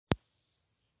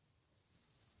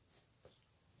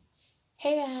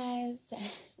Hey guys,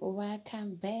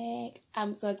 welcome back.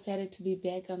 I'm so excited to be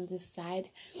back on this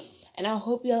side, and I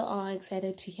hope you're all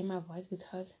excited to hear my voice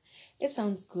because it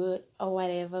sounds good or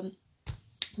whatever.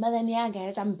 But then, yeah,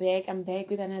 guys, I'm back. I'm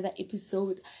back with another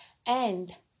episode,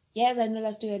 and yes, I know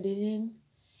last week I didn't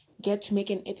get to make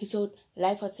an episode.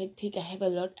 Life was hectic. I had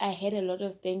a lot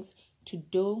of things to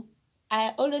do.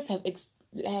 I always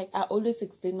I always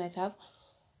explain myself,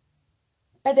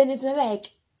 but then it's not like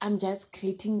I'm just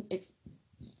creating.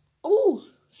 Oh,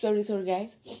 sorry,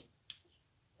 guys.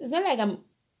 It's not like I'm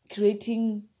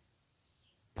creating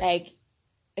like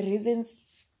reasons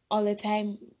all the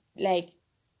time. Like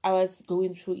I was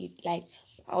going through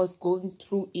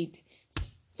it.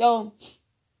 So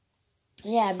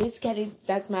yeah, basically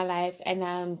that's my life, and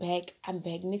I'm back. I'm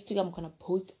back. Next week I'm gonna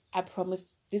post. I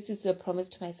promise. This is a promise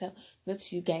to myself, not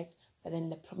to you guys, but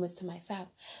then the promise to myself.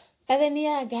 But then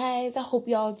yeah, guys, I hope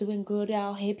you're all doing good. You're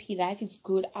all happy. Life is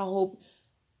good. I hope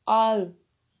all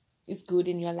is good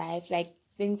in your life. Like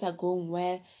things are going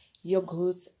well. Your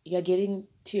goals, you're getting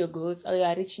to your goals, or you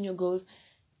are reaching your goals.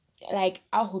 Like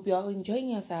I hope you're all enjoying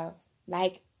yourself.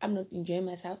 Like I'm not enjoying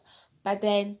myself, but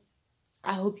then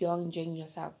I hope you're all enjoying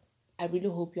yourself. I really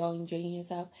hope you're all enjoying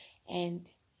yourself. And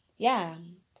yeah,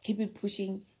 keep it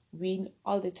pushing, win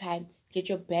all the time, get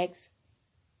your bags,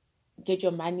 get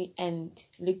your money, and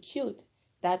look cute.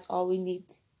 That's all we need.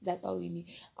 That's all you need.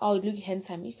 Oh, look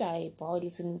handsome. If you are a boy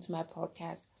listening to my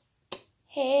podcast,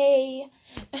 hey.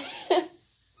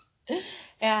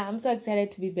 Yeah, I'm so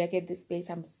excited to be back at this space.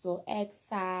 I'm so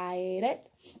excited.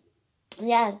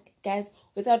 Yeah, guys,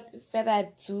 without further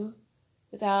ado,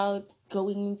 without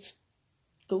going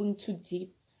too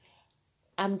deep,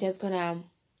 I'm just gonna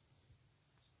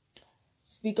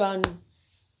speak on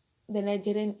the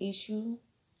Nigerian issue.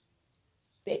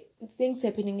 The things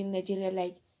happening in Nigeria,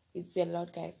 like it's a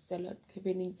lot, guys. It's a lot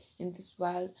happening in this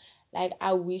world. Like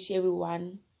I wish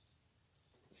everyone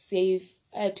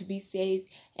to be safe,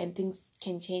 and things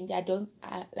can change. I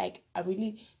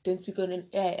really don't speak on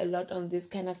a lot on this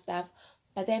kind of stuff,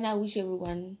 but then I wish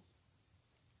everyone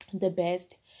the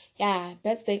best.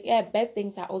 Bad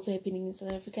things are also happening in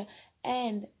South Africa,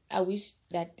 and I wish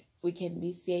that we can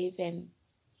be safe and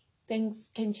things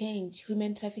can change.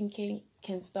 Human trafficking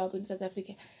can stop in South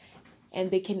Africa, and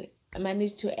they can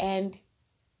manage to end.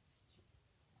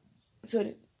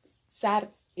 So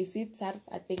SARS, is it SARS?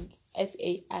 I think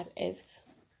SARS.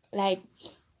 Like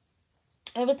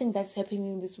everything that's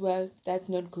happening in this world that's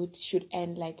not good should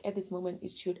end. Like at this moment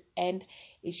it should end.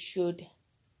 It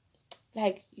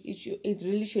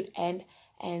really should end,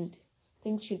 and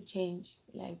things should change.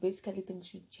 Like basically things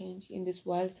should change in this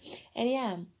world. And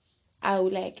yeah, I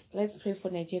would like, let's pray for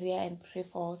Nigeria and pray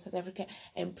for South Africa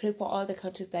and pray for all the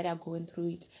countries that are going through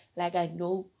it. Like I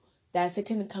know there are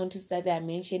certain countries that are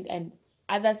mentioned, and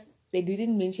others they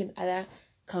didn't mention other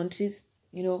countries,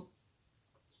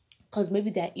 because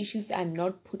maybe their issues are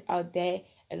not put out there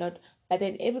a lot. But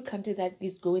then every country that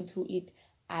is going through it,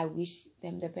 I wish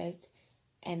them the best,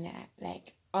 and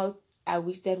I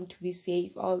wish them to be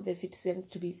safe, all the citizens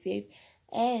to be safe,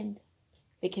 and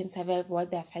they can survive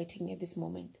what they're fighting at this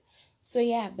moment. So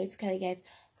yeah, basically, guys,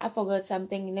 I forgot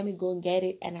something. Let me go and get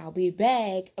it, and I'll be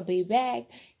back. I'll be back.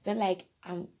 It's not like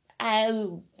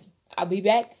I'll be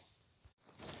back.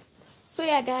 So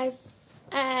yeah, guys,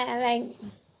 like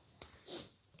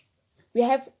we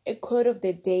have a quote of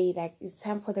the day. Like it's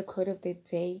time for the quote of the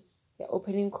day, the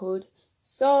opening quote.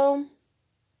 So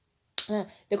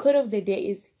the quote of the day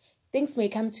is: things may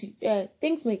come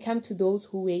to those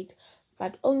who wait,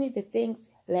 but only the things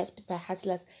left by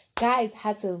hustlers. Guys,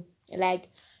 hustle, like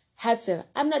hustle.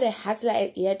 I'm not a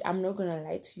hustler yet. I'm not gonna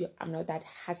lie to you. I'm not a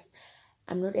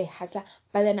hustler.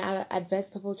 But then I advise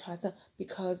people to hustle,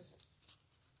 because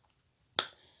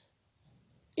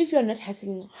if you're not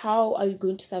hustling, how are you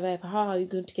going to survive? How are you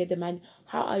going to get the money?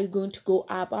 How are you going to go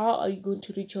up? How are you going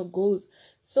to reach your goals?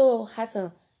 So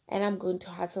hustle, and I'm going to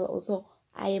hustle also.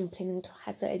 I am planning to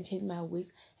hustle and change my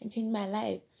ways and change my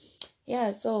life.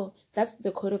 Yeah, so that's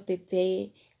the quote of the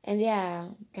day. And yeah,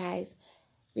 guys,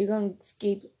 we're going to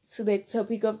skip to the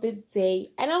topic of the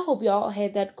day. And I hope you all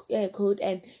heard that quote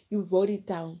and you wrote it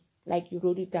down. Like you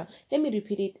wrote it down. Let me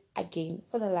repeat it again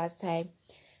for the last time.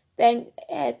 Then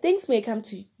things may come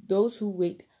to those who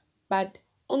wait, but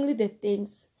only the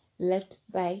things left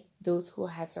by those who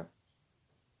hustle.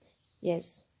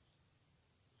 Yes.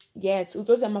 Yes,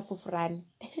 those are my fufran.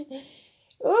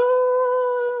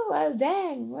 Oh, well,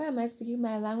 dang. Why am I speaking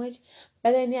my language?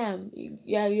 But then,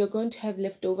 yeah, you're going to have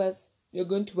leftovers. You're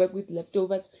going to work with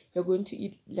leftovers. You're going to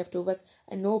eat leftovers.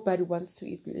 And nobody wants to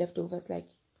eat leftovers. Like,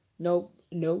 nope.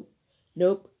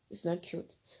 It's not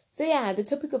cute. So, yeah, the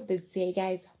topic of the day,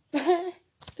 guys.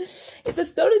 It's a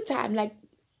story time. Like,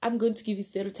 I'm going to give you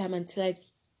story time until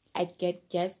I get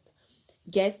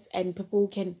guests and people who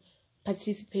can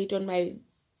participate on my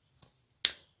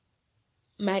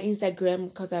Instagram,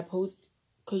 because I post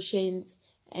questions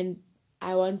and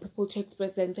I want people to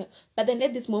express themselves. But then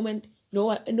at this moment,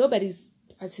 nobody's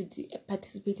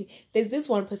participating. There's this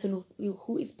one person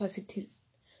who is participating.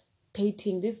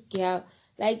 This girl,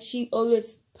 like, she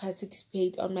always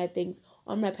participate on my things,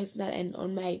 on my personal and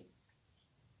on my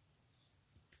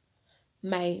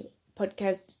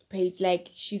podcast page. Like,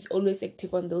 she's always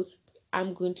active on those.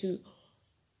 I'm going to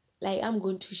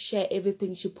share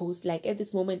everything she posts. Like, at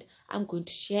this moment, I'm going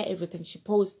to share everything she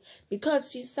posts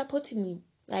because she's supporting me.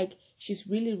 Like, she's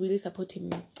really, really supporting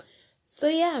me. So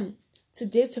yeah,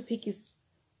 today's topic is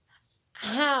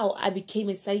how I became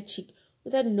a side chick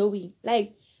without knowing.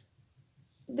 Like,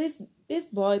 this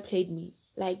boy played me.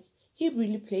 Like, he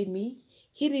really played me.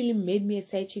 He really made me a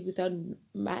side chick without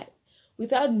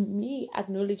me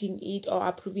acknowledging it or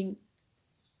approving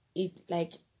it.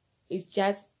 Like, it's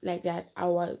just like that. I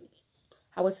was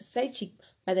a side chick,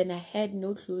 but then I had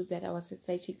no clue that I was a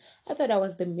side chick. I thought I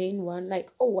was the main one,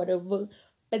 like, oh, whatever.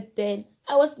 But then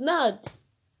I was not.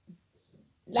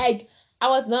 Like, I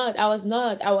was not.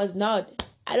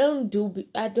 I don't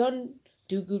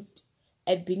do good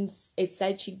at being a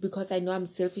side chick because I know I'm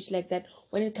selfish like that.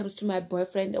 When it comes to my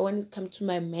boyfriend or when it comes to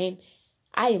my man,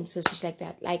 I am selfish like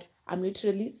that. Like, I'm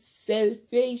literally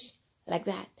selfish like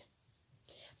that.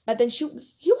 But then he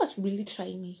was really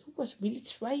trying me. He was really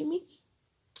trying me.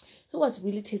 He was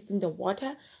really tasting the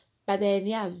water. But then,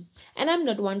 yeah. And I'm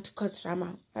not one to cause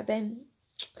drama. But then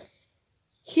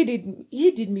he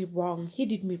did me wrong. He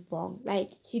did me wrong.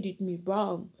 Like, he did me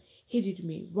wrong. He did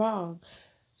me wrong.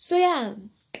 So yeah,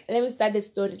 let me start the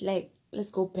story. Like, let's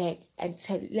go back and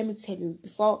let me tell you,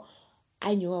 before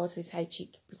I knew I was a side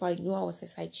chick. Before I knew I was a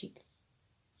side chick.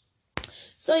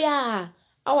 So yeah,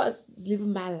 I was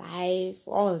living my life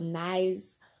all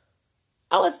nice.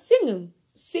 I was singing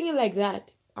like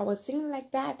that. I was singing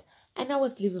like that, and I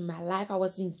was living my life. I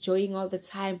was enjoying all the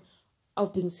time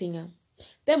of being singer.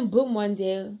 Then boom, one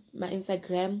day, on my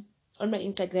Instagram,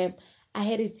 I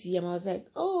had a DM. I was like,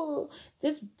 oh,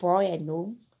 this boy I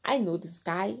know this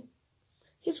guy.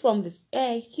 He's from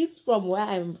where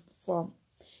I'm from.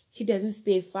 He doesn't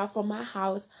stay far from my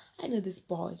house. I know this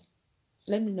boy.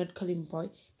 Let me not call him boy.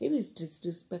 Maybe it's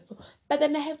disrespectful. But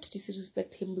then I have to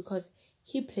disrespect him because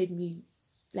he played me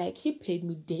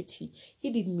dirty. He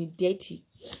did me dirty.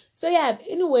 So yeah,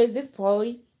 anyways, this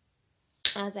boy,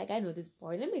 I was like, I know this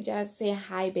boy. Let me just say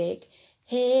hi back.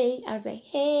 Hey. I was like,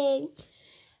 hey.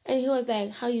 And he was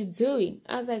like, how you doing?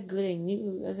 I was like, good, and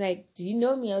you? I was like, do you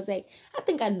know me? I was like, I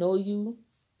think I know you.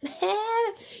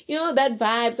 You know that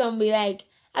vibe. So I'm be like,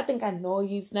 I think I know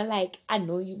you. It's not like I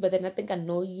know you, but then I think I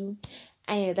know you.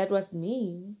 And that was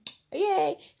me. Yeah.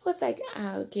 He was like,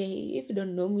 okay, if you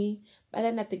don't know me, but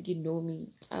then I think you know me.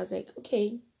 I was like,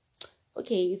 okay,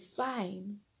 it's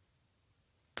fine.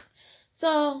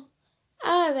 So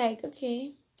I was like,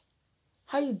 okay,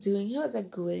 how you doing? He was like,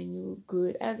 good, and you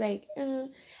good. I was like,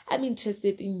 I'm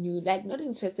interested in you. Like, not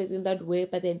interested in that way,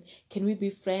 but then can we be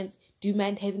friends? Do you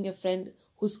mind having a friend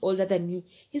who's older than you?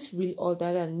 He's really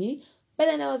older than me. But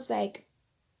then I was like,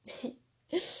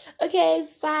 okay,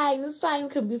 it's fine, we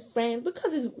can be friends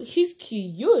because he's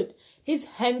cute. He's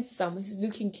handsome, he's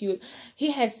looking cute.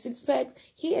 He has six pack.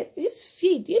 He's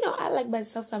fit. You know, I like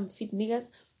myself some fit niggas.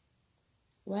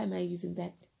 Why am I using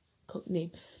that code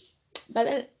name? But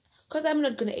then, because I'm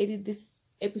not gonna edit this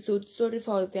episode, sorry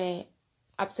for the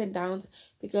ups and downs,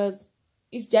 because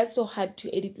it's just so hard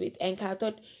to edit with Anchor. I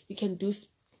thought you can do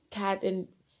cut and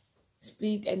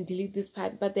split and delete this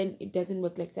part, but then it doesn't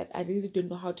work like that. I really don't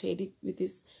know how to edit with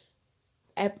this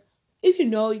app. If you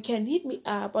know, you can hit me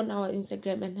up on our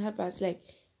Instagram and help us,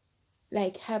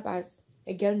 help us.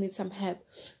 A girl needs some help.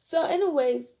 So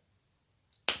anyways,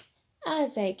 I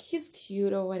was like, he's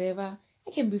cute or whatever.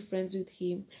 I can be friends with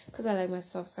him because I like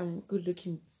myself some good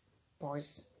looking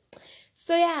boys.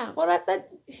 So yeah, what about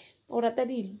that?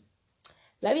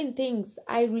 Loving things.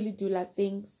 I really do love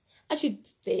things. I should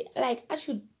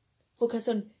focus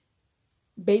on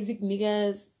basic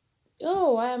niggas.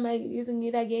 Oh, why am I using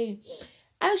it again?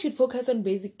 I should focus on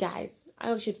basic guys.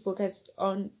 I should focus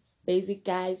on basic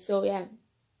guys. So yeah,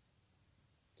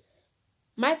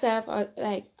 myself, I'm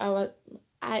like,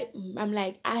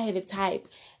 I have a type,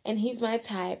 and he's my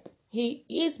type. He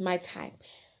is my type.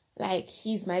 Like,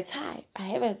 he's my type. I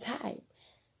have a type.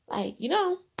 Like, you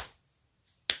know.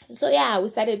 So yeah, we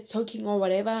started talking or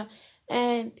whatever,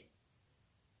 and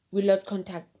we lost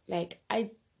contact. Like,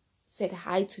 I said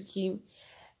hi to him.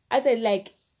 I said,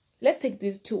 like, let's take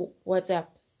this to WhatsApp.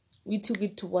 we took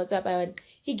it to WhatsApp, and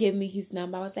he gave me his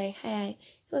number. I was like, hi.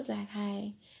 He was like,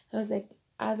 hi. I was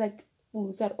like,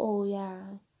 oh, said, oh yeah.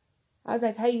 I was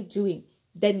like, how you doing?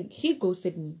 Then he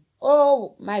ghosted me.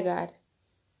 Oh my God.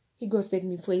 He ghosted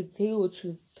me for a day or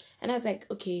two. And I was like,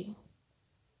 okay,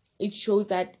 it shows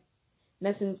that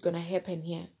nothing's gonna happen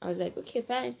here. I was like, okay,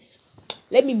 fine.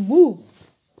 Let me move.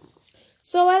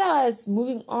 So while I was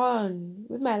moving on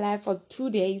with my life for 2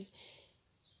 days,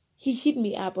 he hit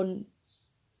me up on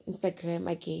Instagram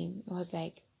again. I was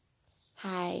like,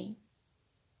 hi.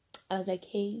 I was like,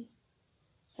 hey.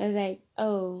 I was like,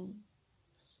 oh,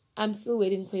 I'm still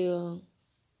waiting for your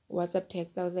WhatsApp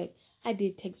text. I was like, I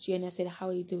did text you and I said, how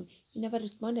are you doing? You never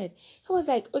responded. He was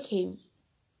like, okay,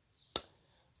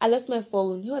 I lost my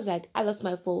phone. He was like, I lost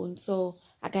my phone, so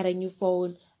I got a new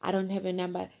phone. I don't have a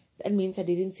number. That means I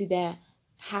didn't see the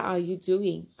how are you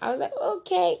doing? I was like,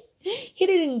 okay. He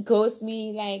didn't ghost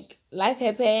me. Like, life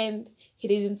happened. He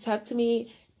didn't talk to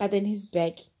me. But then he's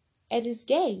back at his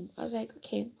game. I was like,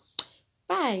 okay,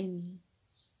 fine.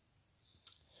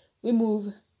 We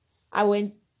move. I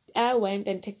went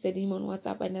and texted him on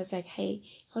WhatsApp and I was like, hey.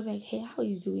 I was like, hey, how are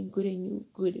you doing? Good, and you?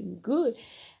 Good and good.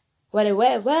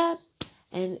 Whatever.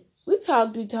 And we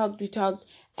talked.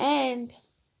 And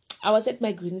I was at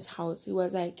my Green's house. He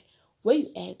was like, where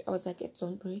you at? I was like, at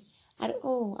Zonbury. I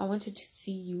wanted to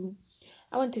see you.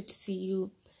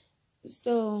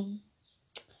 So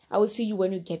I will see you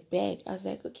when you get back. I was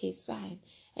like, okay, it's fine.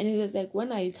 And he was like,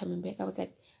 when are you coming back? I was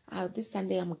like, this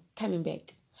Sunday I'm coming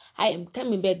back. I am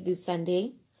coming back this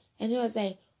Sunday. And he was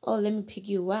like, oh, let me pick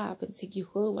you up and take you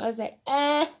home. I was like,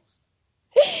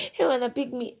 he wanna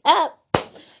pick me up.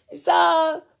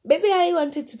 So basically he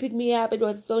wanted to pick me up. It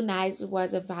was so nice. It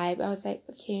was a vibe. I was like,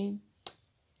 okay,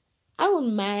 I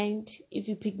wouldn't mind if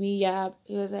you pick me up.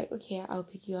 He was like, okay, I'll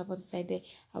pick you up on Sunday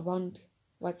around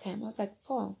what time? I was like,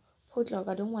 4 o'clock.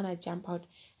 I don't want to jump out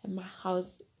at my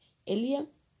house earlier.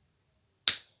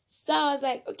 So I was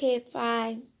like, okay,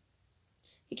 fine.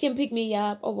 You can pick me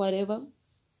up or whatever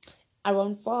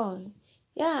around 4.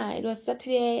 Yeah, it was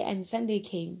Saturday and Sunday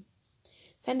came.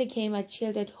 I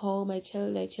chilled at home. I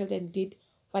chilled and did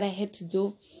what I had to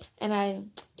do. And I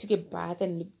took a bath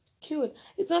and looked cute.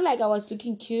 It's not like I was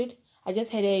looking cute. I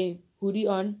just had a hoodie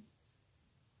on.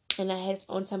 And I had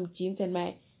on some jeans and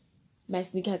my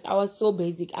sneakers. I was so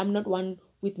basic. I'm not one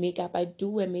with makeup. I do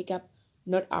wear makeup,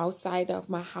 not outside of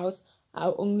my house.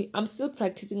 I'm still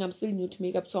practicing. I'm still new to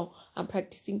makeup. So I'm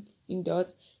practicing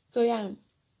indoors. So yeah.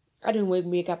 I don't wear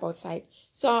makeup outside.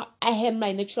 So I had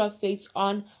my natural face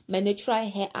on, my natural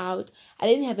hair out. I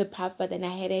didn't have a puff, but then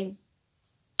I had a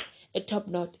top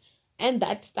knot. And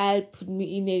that style put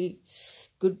me in a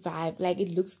good vibe. Like, it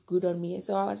looks good on me.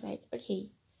 So I was like, okay.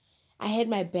 I had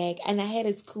my bag and I had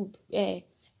a scoop, a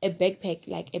backpack,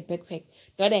 like a backpack.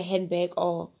 Not a handbag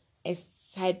or a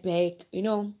side bag,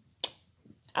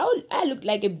 I looked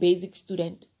like a basic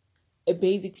student.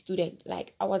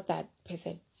 Like, I was that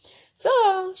person.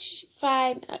 So,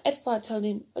 fine. At 4, I told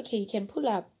him, okay, you can pull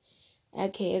up.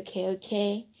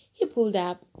 Okay. He pulled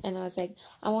up, and I was like,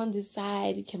 I want this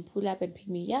side. You can pull up and pick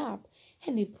me up.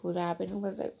 And he pulled up, and he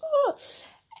was like, oh.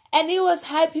 And he was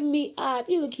hyping me up.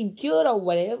 You looking cute or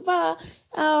whatever.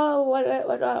 Oh, what,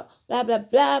 blah, blah,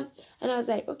 blah. And I was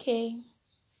like, okay.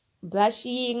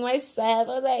 Blushing myself.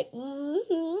 I was like,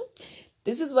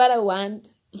 this is what I want.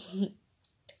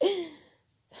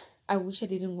 I wish I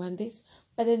didn't want this.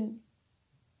 But then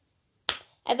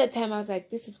at that time, I was like,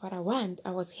 this is what I want.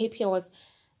 I was happy. He was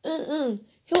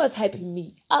hyping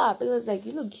me up. It was like,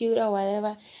 you look cute or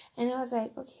whatever. And I was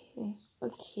like, okay.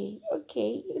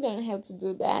 You don't have to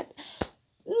do that.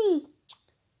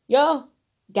 Yo,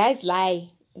 guys lie.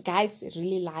 Guys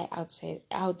really lie out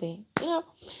there.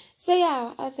 So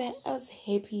yeah, I was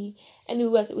happy. And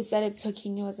we started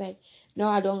talking. He was like, no,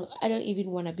 I don't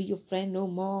even want to be your friend no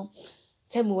more.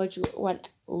 Tell me what you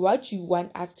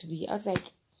want us to be. I was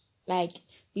like,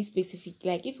 be specific.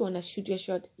 Like, if you want to shoot your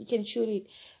shot, you can shoot it.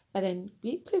 But then,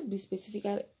 please be specific.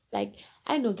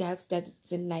 I know girls that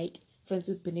doesn't like friends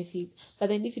with benefits. But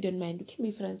then, if you don't mind, you can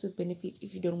be friends with benefits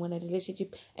if you don't want a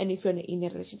relationship. And if you're in a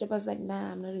relationship, I was like,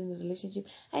 nah, I'm not in a relationship.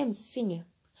 I am single.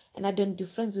 And I don't do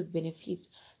friends with benefits.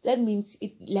 That means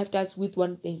it left us with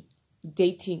one thing.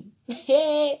 Dating.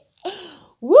 Hey!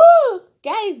 Woo!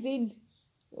 Guys,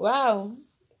 wow.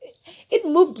 It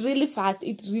moved really fast.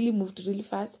 It really moved really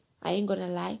fast. I ain't gonna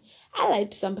lie. I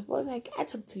lied to some people. I was like, I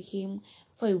talked to him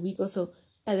for a week or so.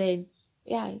 But then,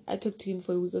 yeah, I talked to him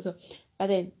for a week or so. But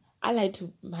then, I lied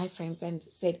to my friends and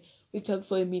said, we talked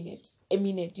for a minute. A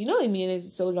minute. A minute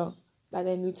is so long. But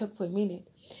then we talked for a minute.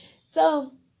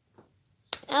 So,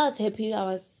 I was happy. I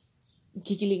was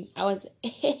giggling. I was,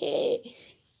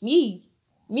 Me,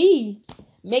 me,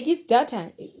 Maggie's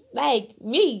daughter, like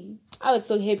me. I was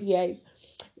so happy, guys.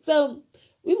 So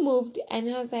we moved, and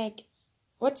I was like,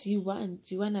 "What do you want?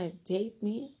 Do you want to date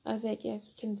me?" I was like, "Yes,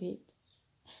 we can date."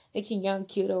 Looking young,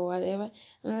 cute, or whatever.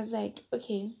 And I was like,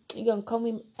 "Okay, you're gonna call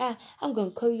me. I'm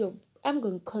gonna call you. I'm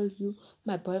gonna call you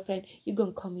my boyfriend. You're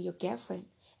gonna call me your girlfriend."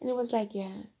 And it was like,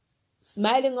 yeah,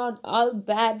 smiling on all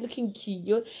that, looking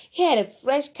cute. He had a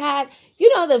fresh cut.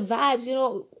 You know the vibes. You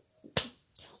know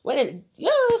when it,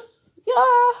 yeah.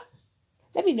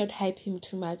 Let me not hype him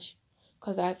too much,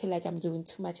 because I feel like I'm doing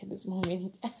too much at this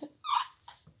moment.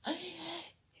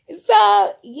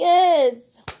 So yes,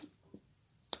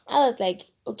 I was like,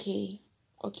 okay,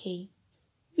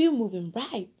 we're moving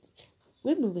right.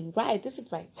 We're moving right. This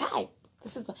is my type.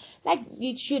 This is my, like,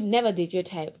 you should never date your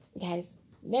type, guys.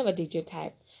 Never date your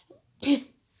type.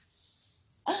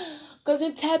 Because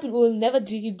your type will never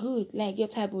do you good. Like, your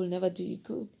type will never do you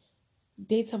good.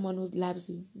 Date someone who loves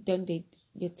you. Don't date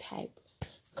your type.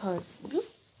 Because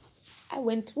I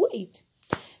went through it.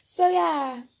 So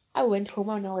yeah, I went home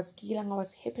and I was giggling. I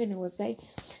was happy and I was like,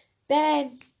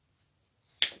 then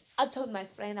I told my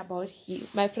friends about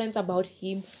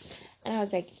him, and I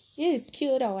was like, he's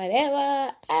cute or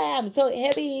whatever. I'm so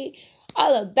happy.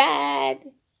 All of that.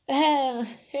 I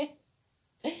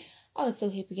was so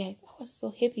happy, guys. I was so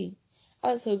happy.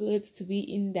 I was so happy to be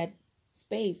in that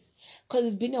space, because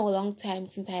it's been a long time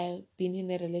since I've been in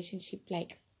a relationship.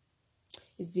 Like,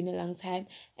 it's been a long time,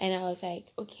 and I was like,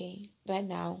 okay, right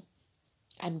now,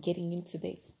 I'm getting into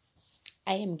this.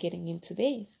 I am getting into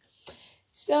this.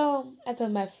 So I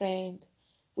told my friend,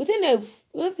 within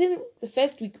the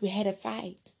first week we had a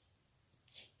fight,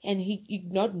 and he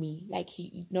ignored me. Like,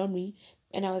 he ignored me,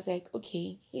 and I was like,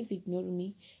 okay, he's ignoring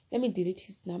me. Let me delete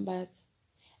his numbers.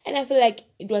 And I feel like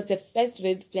it was the first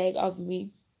red flag of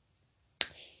me.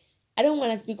 I don't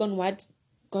want to speak on what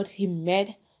got him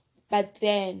mad, but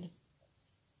then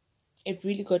it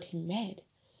really got him mad.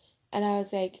 And I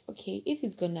was like, okay, if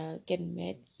he's gonna get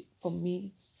mad for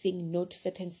me saying no to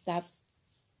certain stuff,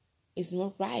 it's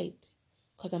not right,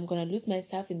 because I'm gonna lose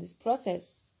myself in this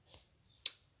process.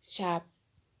 Sharp.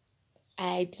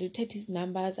 I deleted his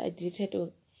numbers. I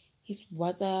deleted his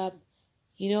WhatsApp.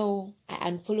 I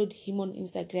unfollowed him on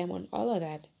Instagram, on all of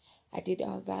that. I did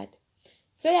all that.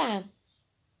 So yeah,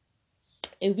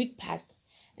 a week passed,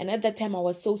 and at that time I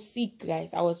was so sick,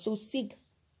 guys. I was so sick.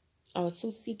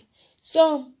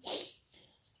 So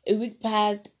a week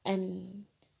passed, and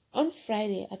on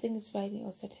Friday, I think it's Friday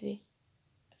or Saturday.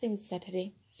 I think it's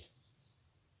Saturday.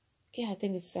 Yeah, I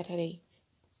think it's Saturday.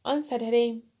 On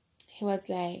Saturday, he was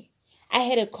like, I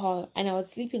had a call and I was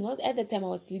sleeping. At the time I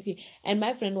was sleeping, and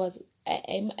my friend was,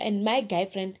 and my guy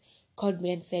friend called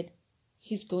me and said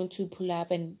he's going to pull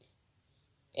up and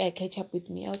catch up with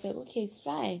me. I was like, okay, it's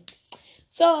fine.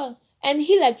 So, and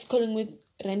he likes calling with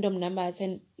random numbers,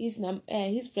 and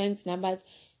his friends' numbers.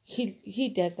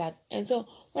 He does that. And so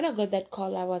when I got that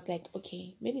call, I was like,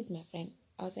 okay, maybe it's my friend.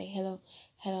 I was like, hello.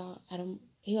 I don't.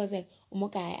 He was like, oh,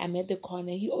 okay, I'm at the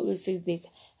corner. He always says this.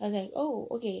 I was like, oh,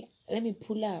 okay, let me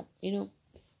pull up.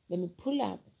 Let me pull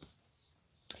up.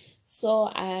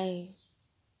 So I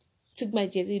took my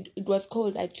jersey. It was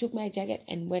cold. I took my jacket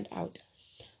and went out.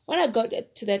 When I got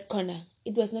to that corner,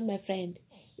 it was not my friend.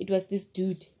 It was this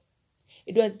dude.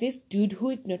 It was this dude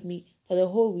who ignored me for the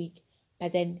whole week.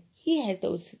 But then he has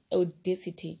the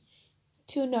audacity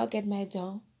to knock at my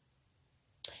door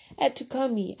and to call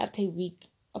me after a week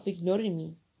of ignoring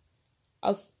me,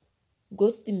 of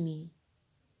ghosting me.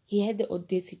 He had the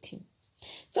audacity.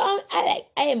 So I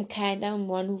am kind. I'm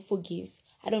one who forgives.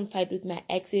 I don't fight with my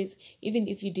exes. Even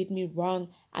if you did me wrong,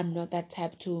 I'm not that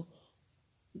type to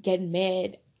get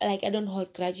mad. Like, I don't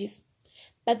hold grudges.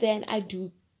 But then I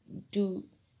do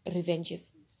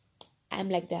revenges. I'm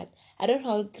like that. I don't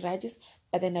hold grudges,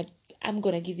 but then I'm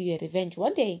gonna give you a revenge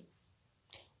one day.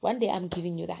 One day I'm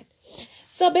giving you that.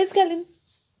 So basically,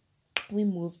 we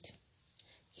moved.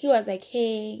 He was like,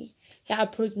 hey, he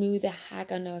approached me with a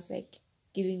hug, and I was like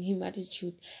giving him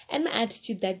attitude. And my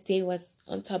attitude that day was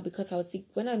on top, because I was sick.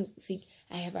 When I'm sick,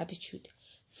 I have attitude.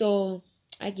 So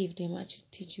I gave him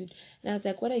attitude, and I was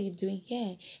like, what are you doing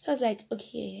here? He was like,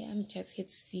 okay, I'm just here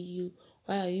to see you.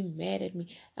 Why are you mad at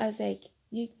me? I was like,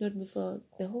 you ignored me for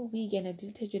the whole week and I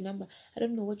deleted your number. I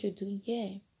don't know what you're doing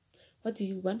here. What do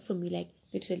you want from me? Like,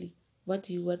 literally, what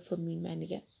do you want from me, my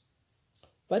nigga?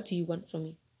 What do you want from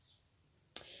me?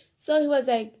 So he was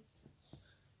like,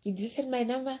 you deleted my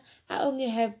number. I only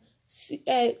have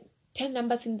 10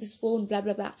 numbers in this phone, blah,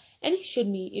 blah, blah. And he showed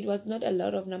me it was not a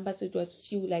lot of numbers. It was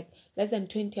few, like less than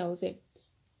 20, I would say.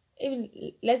 Even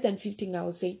less than 15, I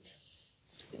would say.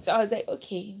 So I was like,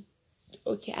 okay.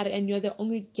 okay, and you're the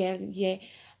only girl here,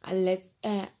 unless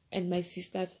and my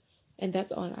sisters, and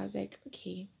that's all. I was like,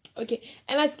 okay, okay.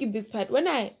 And I skipped this part.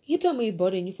 He told me he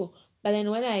bought a new phone, but then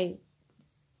when I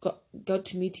got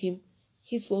to meet him,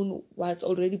 his phone was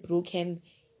already broken.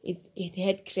 It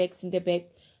had cracks in the back.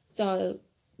 So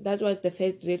that was the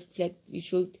first red flag. It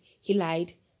showed he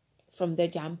lied from the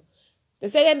jump. The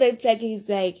second red flag is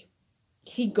like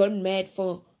he got mad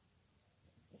for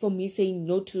me saying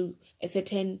no to a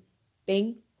certain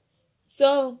thing.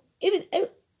 So even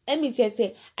let me just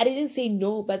say I didn't say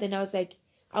no, but then I was like,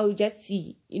 I will just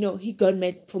see. He got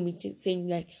mad for me saying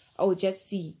like I will just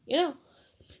see.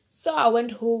 So I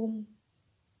went home,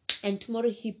 and tomorrow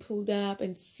he pulled up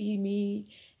and see me,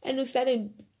 and we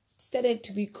started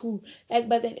to be cool. Like,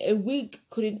 but then a week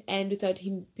couldn't end without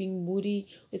him being moody,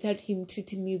 without him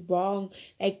treating me wrong,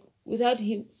 like without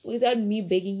me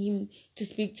begging him to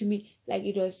speak to me. Like,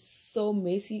 it was so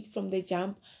messy from the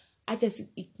jump. I just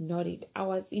ignored it. I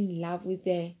was in love with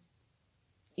the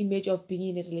image of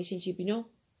being in a relationship.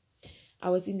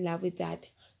 I was in love with that.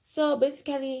 So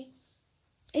basically,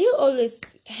 he always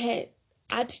had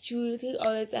attitude.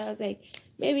 I was like,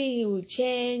 maybe he will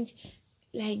change.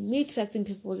 Like, me trusting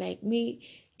people, like me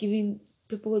giving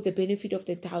people the benefit of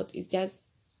the doubt, is just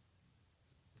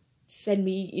send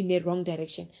me in the wrong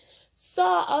direction. So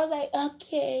I was like,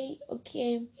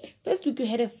 okay. First week we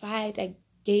had a fight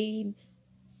again.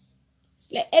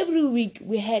 Like, every week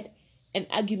we had an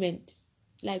argument.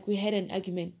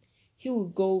 He will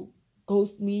go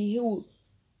ghost me. He will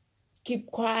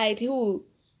keep quiet. He will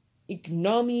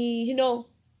ignore me.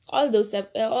 All those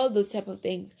type of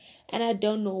things, and I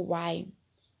don't know why.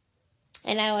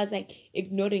 And I was like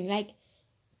ignoring. Like,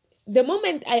 the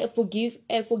moment I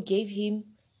forgave him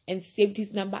and saved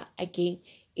his number again,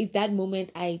 is that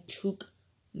moment I took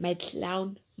my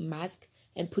clown mask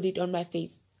and put it on my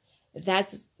face.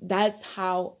 That's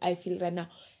how I feel right now.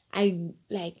 I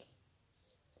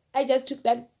just took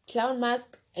that clown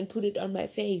mask and put it on my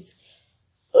face.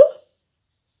 Ooh,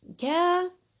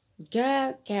 girl,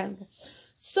 girl.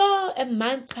 So a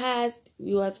month passed.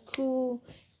 It was cool.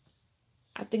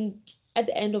 I think at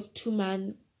the end of 2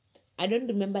 months, I don't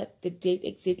remember the date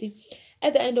exactly.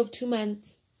 At the end of 2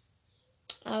 months,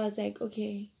 I was like,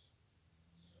 okay,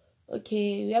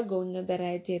 we are going in the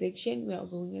right direction.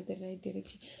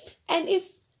 And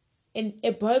if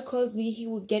a boy calls me, he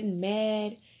will get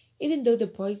mad, even though the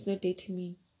boy is not dating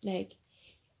me. Like,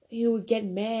 he will get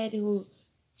mad. He will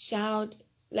shout.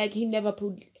 Like, he never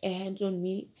put a hand on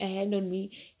me.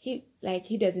 He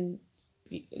doesn't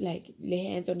lay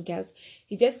hands on girls.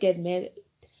 He just get mad,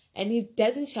 and he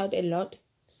doesn't shout a lot.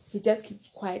 He just keeps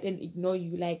quiet and ignore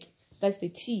you. Like, that's the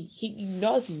tea. He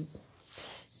ignores you.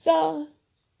 So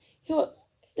he will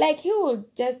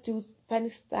just do funny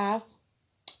stuff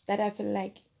that I feel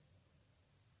like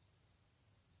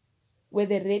were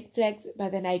the red flags,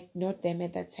 but then I ignored them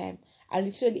at that time. I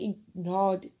literally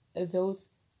ignored those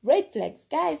red flags,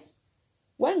 guys.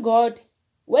 When God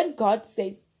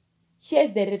says,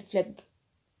 here's the red flag,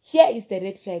 here is the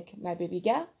red flag, my baby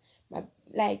girl,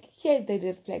 here's the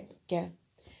red flag, girl.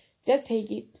 Just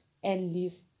take it and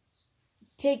leave.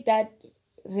 Take that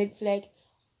red flag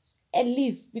and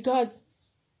leave, because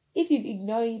if you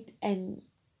ignore it and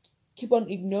keep on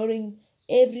ignoring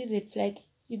every red flag,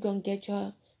 you're gonna get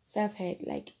yourself hurt.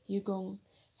 Like, you're gonna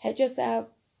hurt yourself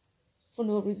for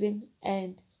no reason,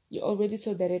 and you already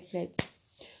saw the red flag.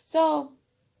 So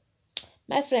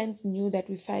my friends knew that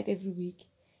we fight every week,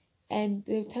 and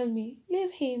they would tell me,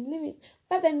 leave him.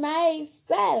 But then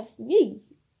myself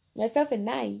and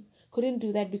I couldn't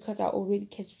do that, because I already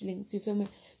catch feelings. You feel me?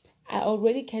 I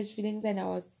already catch feelings, and I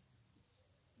was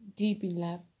deep in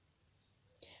love.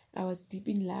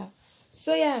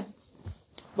 So yeah,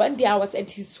 one day I was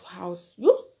at his house. He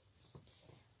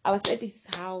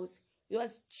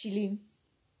was chilling.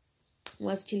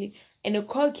 And a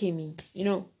call came in.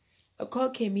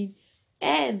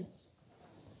 And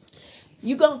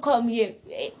you gonna call me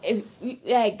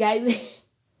like, guys.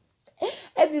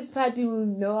 At this party, you will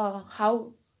know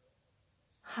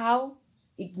how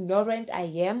ignorant I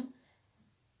am,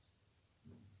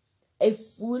 a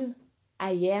fool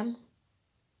I am,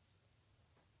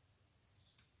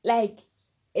 like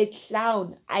a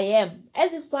clown I am.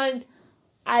 At this point,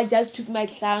 I just took my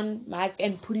clown mask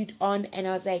and put it on, and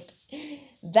I was like,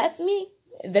 that's me,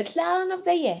 the clown of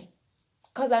the year.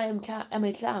 Because I'm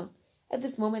a clown. At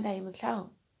this moment, I am a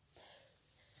clown.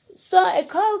 So a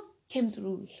call came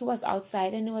through. He was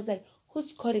outside, and he was like,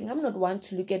 who's calling? I'm not one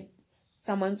to look at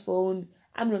someone's phone.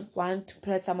 I'm not one to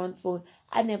press someone's phone.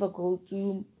 I never go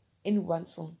through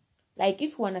anyone's phone. Like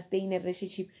if you wanna stay in a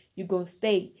relationship, you gonna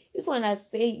stay. If you wanna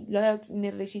stay loyal in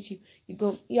a relationship,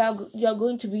 you are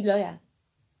going to be loyal.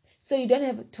 So you don't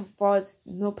have to force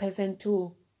any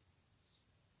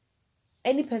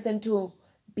person to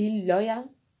be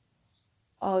loyal,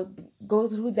 or go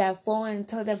through their phone and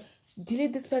tell them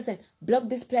delete this person, block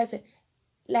this person.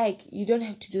 Like, you don't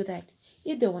have to do that.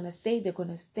 If they want to stay, they're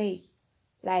gonna stay.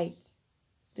 Like,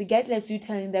 regardless you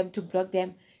telling them to block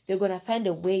them, they're gonna find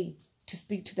a way to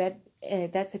speak to that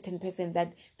certain person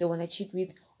that they want to cheat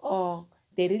with, or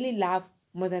they really love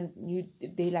more than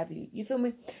they love you. You feel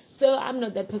me? So I'm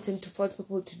not that person to force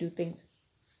people to do things.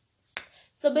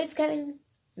 So basically,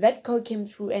 that call came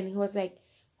through and he was like,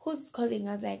 who's calling?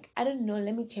 I was like, I don't know,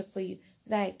 let me check for you.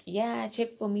 He's like, yeah,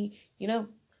 check for me.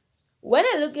 When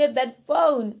I look at that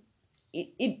phone,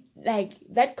 it like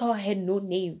that call had no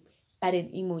name but an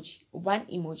emoji, one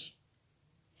emoji.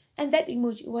 And that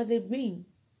emoji was a ring.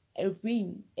 A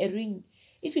ring. A ring.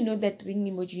 If you know that ring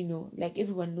emoji, like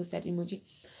everyone knows that emoji.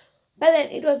 But then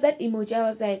it was that emoji. I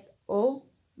was like, oh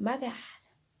my God.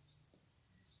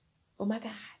 Oh my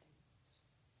God.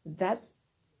 That's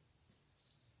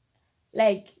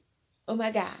like, oh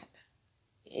my God.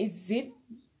 Is it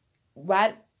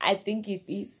what I think it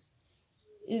is?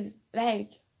 Is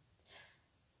like,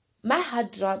 my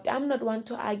heart dropped. I'm not one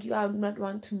to argue. I'm not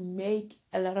one to make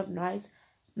a lot of noise.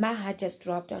 My heart just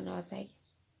dropped and I was like,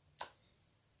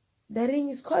 the ring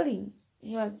is calling.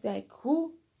 He was like,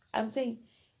 who? I'm saying,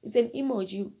 it's an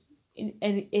emoji,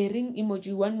 a ring emoji.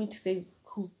 You want me to say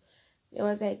who? It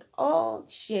was like, oh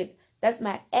shit, that's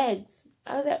my ex.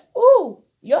 I was like, oh,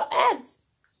 your ex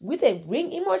with a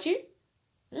ring emoji?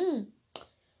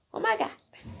 Oh my God.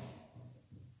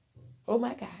 Oh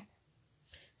my God.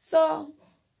 So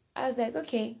I was like,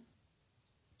 okay.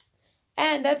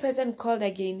 And that person called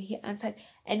again. He answered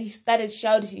and he started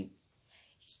shouting.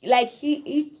 Like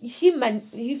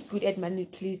he's good at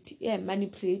manipulating. Yeah,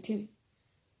 manipulative.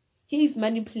 He's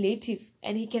manipulative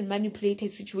and he can manipulate a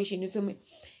situation. You feel me?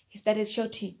 He started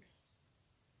shouting,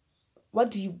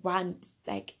 "What do you want?"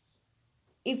 Like,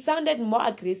 it sounded more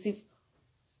aggressive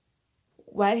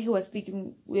while he was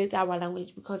speaking with our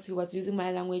language, because he was using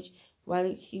my language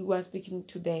while he was speaking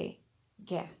to the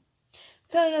girl.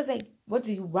 So he was like, "What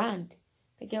do you want?"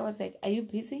 The girl was like, "Are you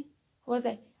busy?" I was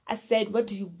like, I said, "What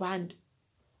do you want?"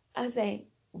 I was like,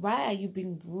 "Why are you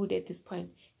being rude at this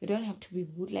point? You don't have to be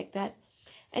rude like that."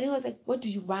 And he was like, "What do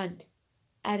you want?"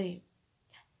 Are.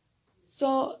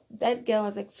 So that girl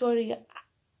was like, "Sorry,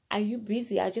 are you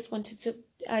busy? I just wanted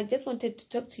to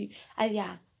talk to you."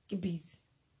 Yeah, you're busy.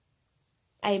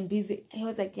 I am busy. He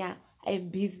was like, "Yeah, I am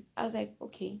busy." I was like,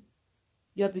 "Okay,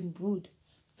 you're being rude."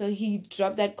 So he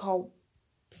dropped that call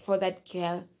before that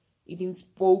girl even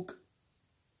spoke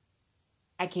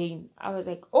again. I was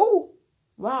like, "Oh,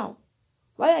 wow.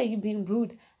 Why are you being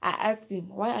rude?" I asked him,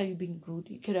 "Why are you being rude?"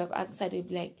 He could have answered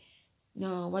it like,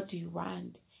 "No, what do you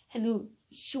want?" And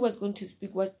she was going to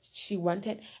speak what she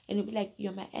wanted, and he'd be like,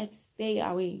 "You're my ex, stay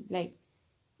away." Like,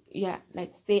 yeah,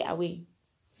 like, stay away.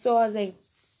 So I was like,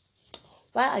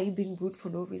 "Why are you being rude for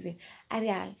no reason?" And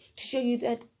yeah, to show you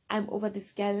that I'm over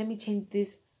this girl, let me change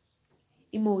this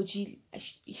emoji.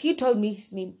 He told me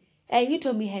his name. He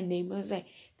told me her name. I was like,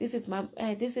 "This is my.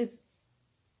 This is,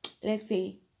 let's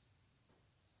say,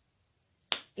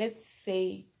 let's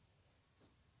say,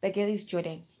 the girl is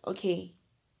Jordan. Okay,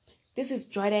 this is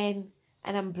Jordan,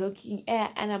 and I'm blocking,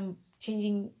 and I'm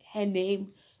changing her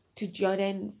name to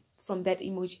Jordan from that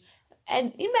emoji."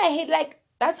 And in my head, like,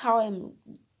 that's how I'm.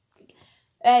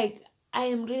 Like, I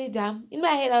am really dumb. In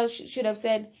my head, I should have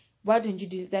said, "Why don't you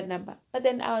delete that number?" But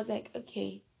then I was like,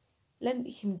 okay, let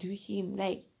him do him.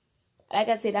 Like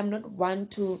I said, I'm not one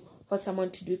to for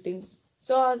someone to do things.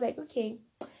 So I was like, okay,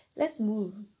 let's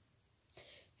move.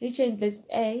 He changed this.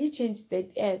 He changed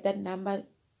that number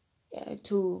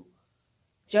to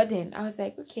Jordan. I was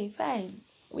like, okay, fine.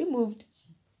 We moved,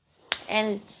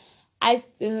 and I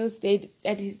still stayed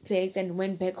at his place and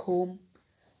went back home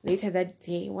later that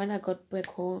day. When I got back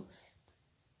home,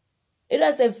 it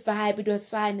was a vibe. It was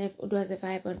fine. It was a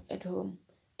vibe at home.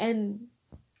 And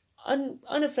on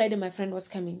a Friday, my friend was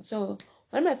coming. So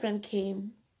when my friend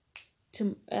came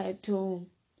to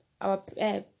our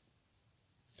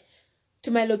to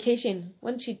my location,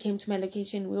 when she came to my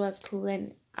location, we was cool,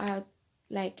 and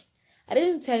like I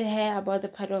didn't tell her about the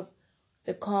part of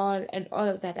the call and all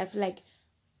of that. I feel like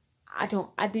I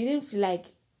didn't feel like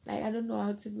I don't know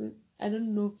how to be, I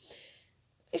don't know.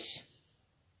 Ish.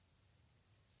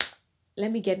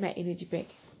 Let me get my energy back.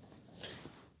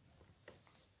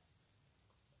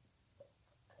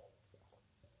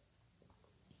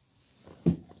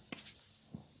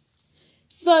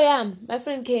 So yeah, my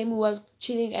friend came, who was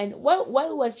chilling, and while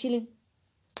we was chilling,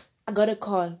 I got a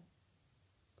call.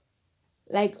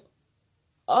 Like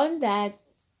on that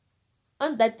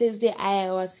on that Thursday, I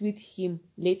was with him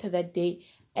later that day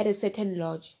at a certain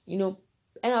lodge, and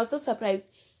I was so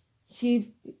surprised.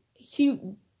 He he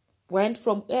went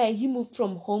from he moved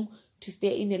from home to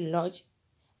stay in a lodge,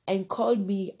 and called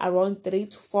me around 3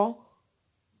 to 4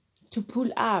 to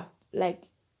pull up, like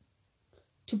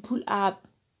to pull up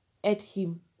at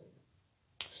him,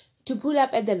 to pull up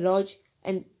at the lodge,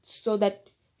 and so that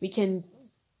we can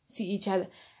see each other.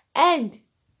 And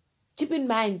keep in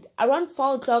mind, around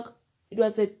 4 o'clock, it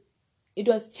was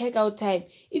checkout time.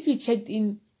 If you checked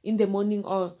in the morning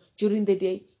or during the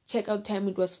day, checkout time,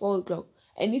 it was 4 o'clock.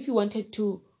 And if you wanted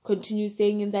to continue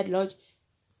staying in that lodge,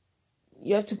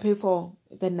 you have to pay for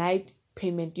the night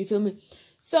payment. You feel me?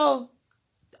 So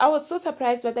I was so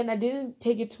surprised, but then I didn't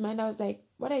take it to mind. I was like,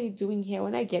 what are you doing here?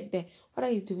 When I get there, what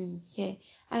are you doing here?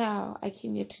 And I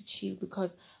came here to chill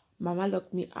because mama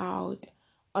locked me out,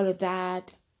 all of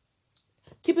that.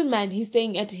 Keep in mind, he's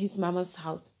staying at his mama's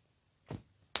house.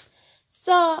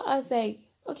 So I was like,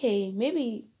 okay,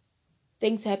 maybe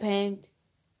things happened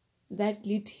that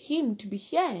lead him to be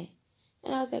here.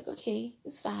 And I was like, okay,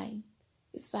 it's fine.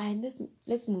 It's fine.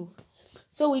 Let's move.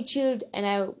 So we chilled, and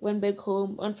I went back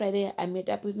home. On Friday, I met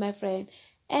up with my friend,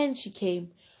 and she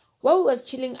came. While we was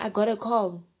chilling, I got a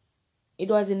call. It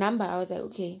was a number. I was like,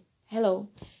 okay, hello.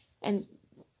 And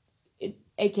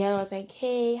a girl was like,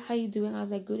 hey, how you doing? I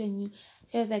was like, good, and you?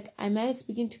 She was like, am I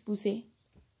speaking to Buse?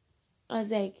 I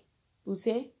was like,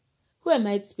 Buse? Who am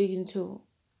I speaking to?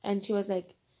 And she was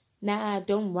like, nah,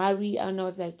 don't worry. And I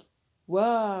was like,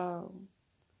 whoa,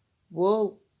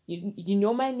 you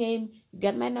know my name, you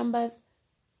got my numbers,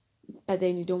 but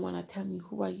then you don't want to tell me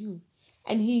who are you.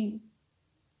 And she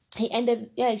ended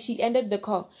the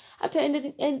call. After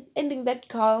ending that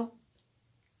call,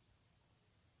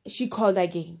 she called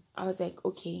again. I was like,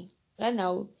 okay, right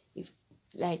now it's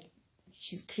like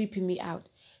she's creeping me out.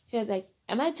 She was like,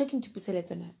 am I talking to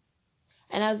Puselet or not?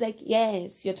 And I was like,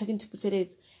 yes, you're talking to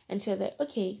Puselet. And she was like,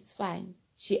 okay, it's fine.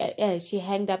 She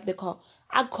hanged up the call.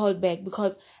 I called back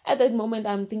because at that moment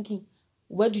I'm thinking,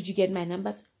 where did you get my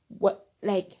numbers? What,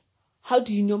 like, how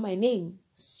do you know my name?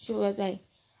 She was like,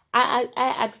 I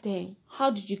asked her,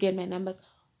 how did you get my numbers?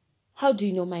 How do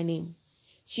you know my name?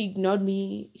 She ignored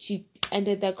me. She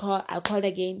ended that call. I called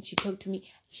again. She talked to me.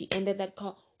 She ended that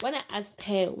call. When I asked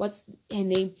her what's her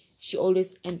name, she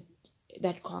always ended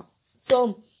that call.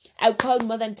 So I called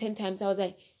more than 10 times. I was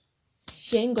like,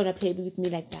 she ain't gonna play with me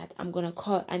like that. I'm gonna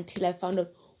call until I found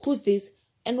out who's this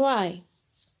and why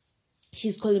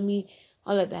she's calling me,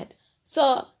 all of that.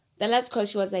 So the last call,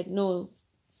 she was like, no,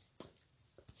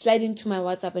 slide into my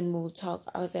WhatsApp and we'll talk.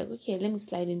 I was like, okay, let me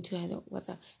slide into her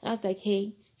WhatsApp. And I was like,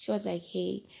 hey. She was like,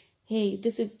 hey,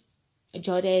 this is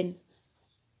Jordan.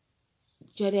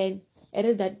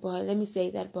 Edit that boy. Let me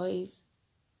say that boy is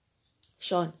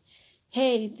Sean.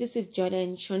 Hey, this is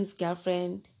Jordan, Sean's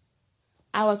girlfriend.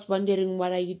 I was wondering,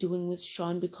 what are you doing with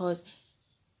Sean? Because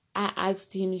I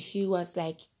asked him, he was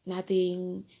like,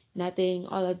 nothing,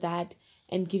 all of that,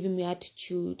 and giving me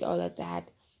attitude, all of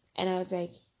that. And I was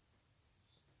like,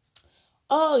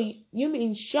 oh, you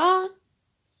mean Sean?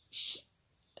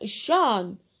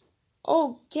 Sean.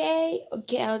 Okay.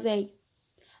 I was like,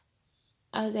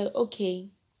 okay.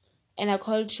 And I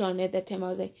called Sean at that time. I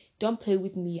was like, don't play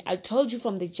with me. I told you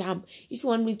from the jump. If you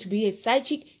want me to be a side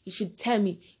chick, you should tell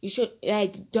me. You should,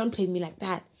 like, don't play me like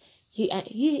that. He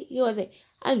was like,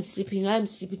 I'm sleeping.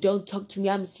 Don't talk to me.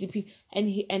 I'm sleeping. And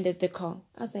he ended the call.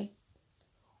 I was like,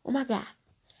 oh my God.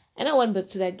 And I went back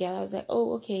to that girl. I was like,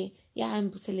 oh, okay. Yeah,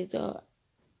 I'm Buselito.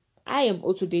 I am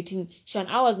also dating Sean.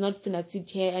 I was not finna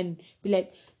sit here and be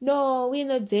like, no, we're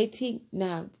not dating.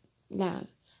 Nah.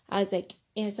 I was like,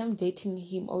 yes, I'm dating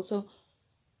him also.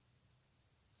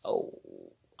 Oh,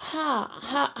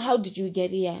 how did you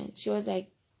get here? She was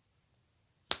like,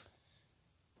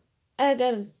 I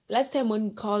got last time when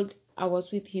he called, I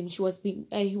was with him. He was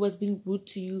being rude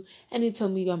to you, and he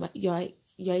told me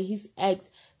you're his ex.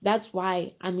 That's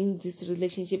why I'm in this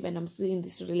relationship, and I'm still in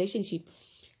this relationship.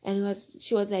 And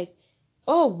she was like,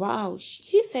 oh wow,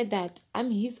 he said that I'm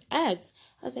his ex.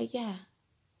 I was like, yeah,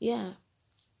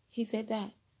 he said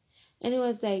that, and it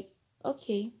was like,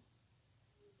 okay.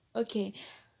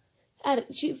 And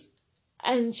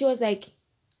she was like,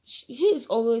 he is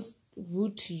always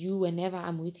rude to you whenever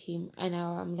I'm with him. And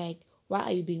I'm like, why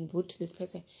are you being rude to this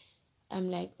person? I'm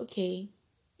like, okay.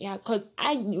 Yeah, because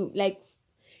I knew, like,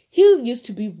 he used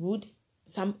to be rude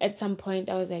at some point.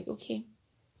 I was like, okay.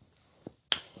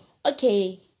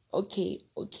 Okay.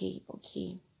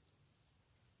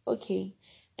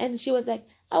 And she was like,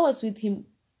 I was with him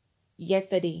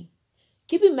yesterday.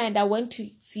 Keep in mind, I went to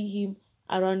see him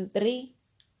around 3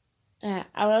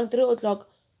 o'clock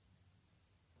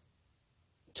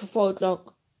to 4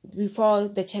 o'clock before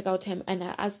the checkout time, and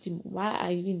I asked him, why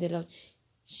are you in the lodge?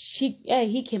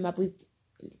 He came up with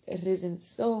reasons.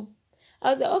 So I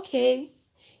was like, okay.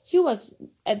 He was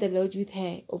at the lodge with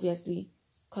her, obviously,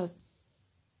 because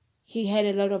he had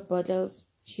a lot of bottles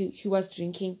he was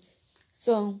drinking.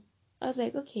 So I was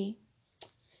like, okay,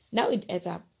 now it adds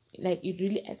up. Like, it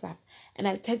really adds up. And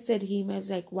I texted him. I was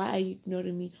like, why are you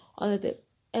ignoring me? All of the,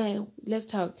 let's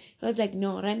talk. He was like,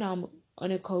 no, right now I'm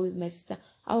on a call with my sister.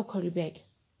 I'll call you back.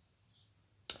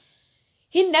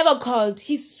 He never called.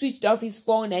 He switched off his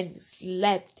phone and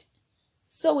slept.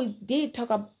 So we did talk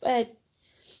about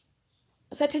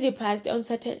Saturday passed. On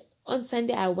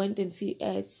Sunday, I went and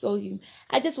saw him.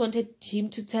 I just wanted him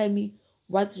to tell me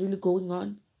what's really going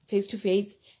on, face to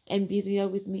face, and be real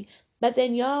with me. But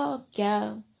then your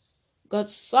girl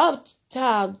got soft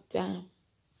talked.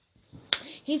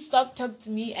 He soft talked to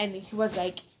me, and he was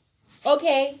like,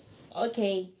 "Okay,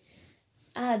 okay.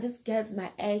 This girl's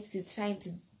my ex.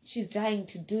 She's trying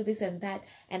to do this and that,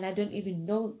 and I don't even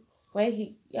know where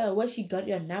she got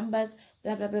your numbers,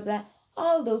 blah blah blah blah,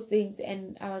 all those things."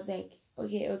 And I was like,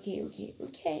 okay.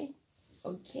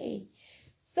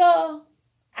 So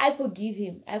I forgive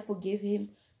him.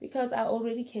 Because I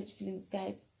already catch feelings,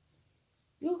 guys.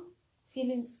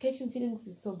 Catching feelings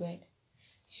is so bad.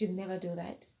 You should never do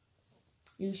that.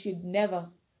 You should never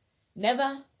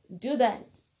do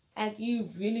that. And you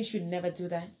really should never do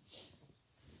that.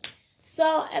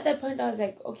 So at that point, I was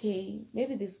like, okay,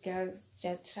 maybe this girl's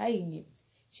just trying it.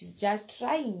 She's just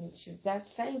trying it. She's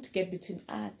just trying to get between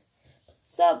us.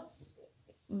 So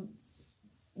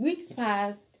weeks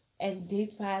passed and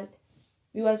days passed.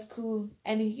 We was cool,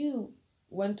 and he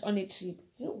went on a trip.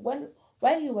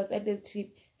 While he was at the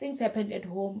trip, things happened at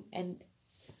home, and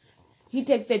he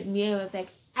texted me and was like,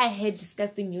 I had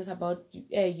disgusting news about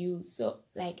you. So,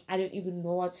 like, I don't even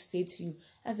know what to say to you.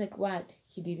 I was like, what?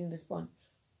 He didn't respond.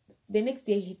 The next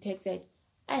day, he texted,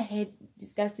 I had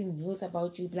disgusting news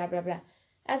about you, blah, blah, blah.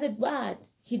 I said, what?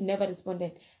 He never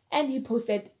responded. And he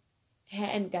posted her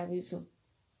and Gagiso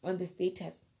on the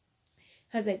status.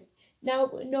 I was like,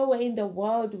 now, no way in the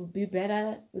world would be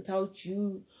better without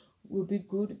you, will be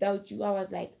good without you. I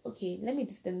was like, okay, let me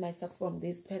distance myself from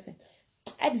this person.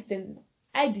 I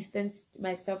distanced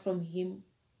myself from him.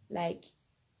 Like,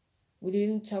 we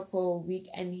didn't talk for a week,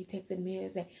 and he texted me. He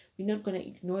was like, we're not gonna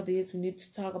ignore this, we need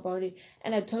to talk about it.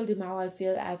 And I told him how I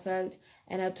felt,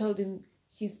 and I told him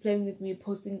he's playing with me,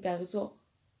 posting Gary. So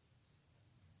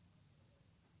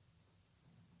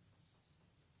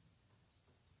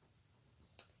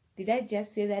did I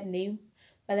just say that name?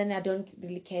 But then I don't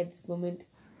really care at this moment.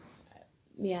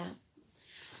 Yeah.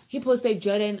 He posted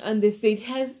Jordan on the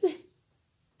status.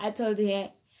 I told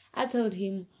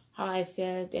him how I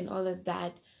felt and all of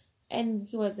that. And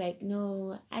he was like,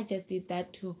 no, I just did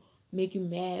that to make you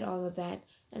mad, all of that.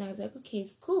 And I was like, okay,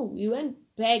 it's cool. We went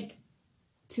back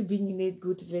to being in a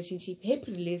good relationship,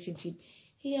 happy relationship.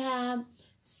 Yeah.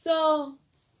 So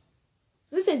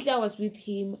recently I was with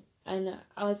him, and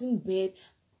I was in bed,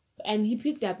 and he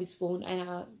picked up his phone,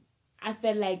 and I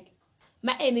felt like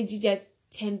my energy just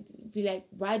tend to be like,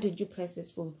 why don't you press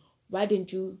this phone? Why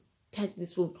don't you touch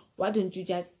this phone? Why don't you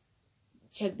just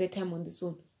check the time on this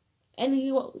phone? And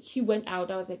he went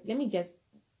out. I was like, let me just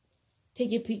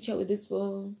take a picture with this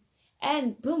phone.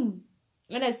 And boom,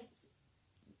 when I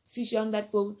switched on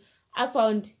that phone, I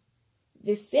found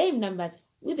the same numbers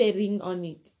with a ring on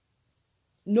it.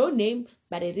 No name,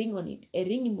 but a ring on it. A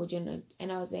ring emoji on it.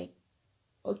 And I was like,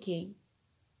 okay.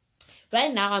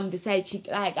 Right now, I'm the side chick.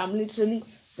 Like, I'm literally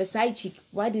the side chick.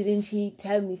 Why didn't he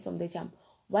tell me from the jump?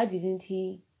 Why didn't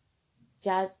he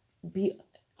just be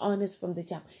honest from the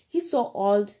jump? He's so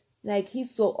old. Like,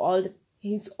 he's so old.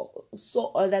 He's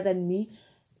so older than me.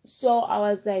 So I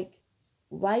was like,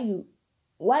 why you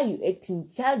acting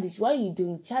childish? Why are you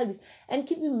doing childish? And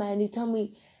keep in mind, he told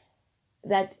me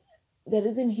that the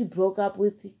reason he broke up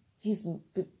with his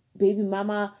baby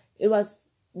mama, it was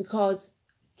because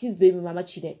his baby mama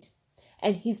cheated,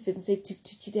 and he's sensitive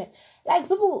to cheating. Like,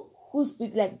 people who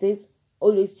speak like this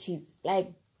always cheat.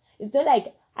 Like, it's not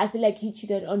like I feel like he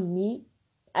cheated on me.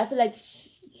 I feel like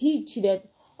he cheated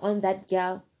on that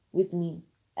girl with me.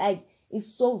 Like,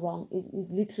 it's so wrong. It's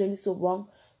literally so wrong.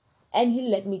 And he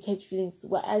let me catch feelings.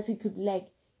 Whereas he could be like,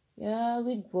 yeah,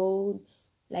 we grown.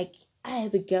 Like, I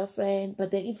have a girlfriend, but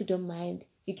then if you don't mind,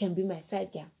 you can be my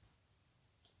side girl.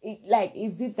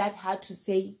 Is it that hard to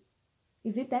say?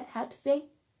 Is it that hard to say?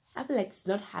 I feel like it's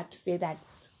not hard to say that.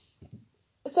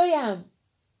 So yeah,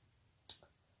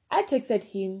 I texted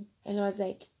him and I was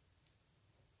like,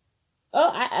 oh,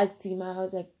 I asked him, I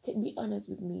was like, be honest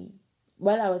with me.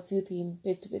 While I was with him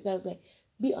face to face, I was like,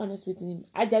 be honest with him.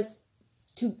 I just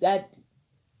took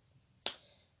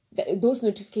those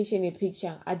notification in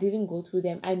picture. I didn't go through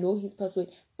them. I know his password,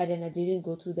 but then I didn't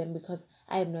go through them because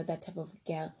I am not that type of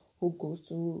girl who goes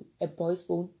through a boy's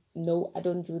phone. No, I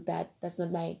don't do that. That's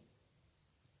not my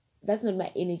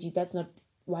energy. That's not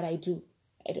what I do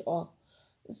at all.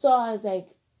 So I was like,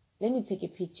 let me take a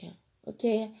picture.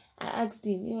 Okay. I asked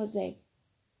him. He was like,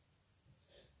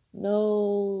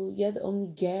 no, you're the only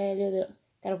girl.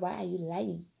 God, why are you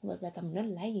lying? He was like, I'm not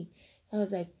lying. I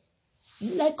was like,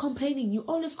 you like complaining. You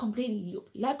always complaining. You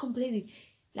like complaining.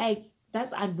 Like,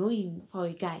 that's annoying for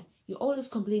a guy. You always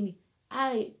complaining.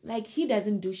 He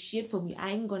doesn't do shit for me.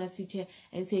 I ain't gonna sit here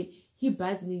and say, he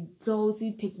buys me clothes,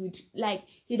 he takes me to, like,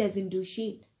 he doesn't do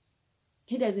shit.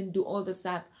 He doesn't do all the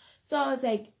stuff. So I was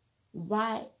like,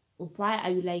 why are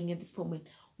you lying at this moment?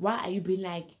 Why are you being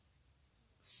like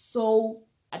so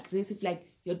aggressive?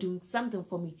 Like, you're doing something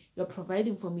for me. You're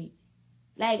providing for me.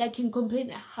 Like, I can complain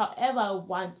however I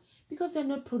want because you're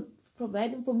not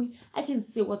providing for me. I can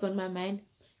say what's on my mind.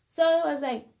 So it was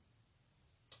like,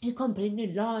 he complained a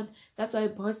lot. That's why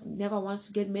boss never wants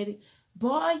to get married.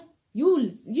 Boy,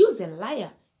 you's a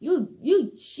liar.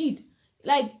 You cheat.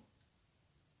 Like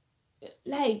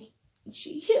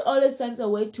he always finds a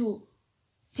way to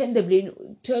turn the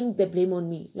blame on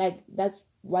me. Like, that's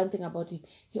one thing about him.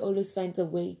 He always finds a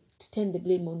way to turn the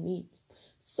blame on me.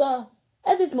 So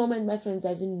at this moment, my friends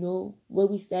doesn't know where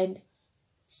we stand.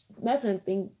 My friends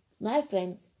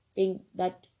think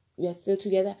that we are still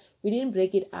together. We didn't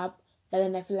break it up, but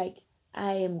then I feel like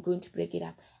I am going to break it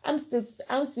up. I'm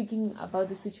speaking about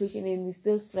the situation and it's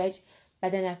still fresh,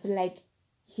 but then I feel like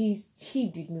he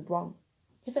did me wrong.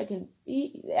 If I can,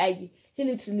 he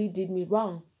literally did me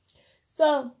wrong.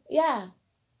 So yeah,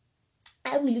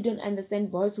 I really don't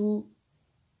understand boys who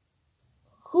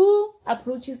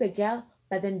approaches a girl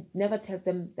but then never tells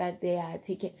them that they are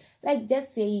taken. Like,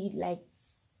 just say it,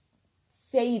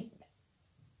 say it,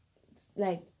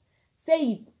 like, say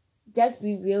it. Just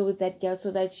be real with that girl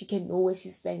so that she can know where she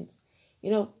stands.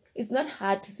 It's not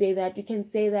hard to say that. You can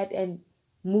say that and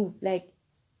move. Like,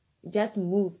 just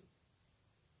move.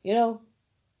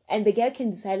 And the girl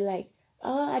can decide, like,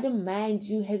 oh, I don't mind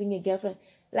you having a girlfriend.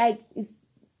 Like, it's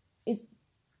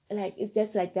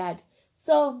just like that.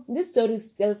 So this story is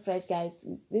still fresh, guys.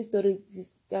 This story is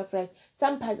still fresh.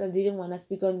 Some parts I didn't want to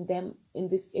speak on them in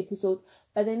this episode,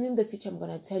 but then in the future I'm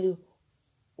gonna tell you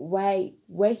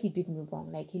where he did me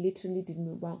wrong. Like, he literally did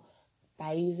me wrong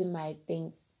by using my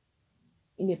things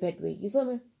in a bad way. You feel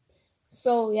me?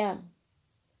 So yeah,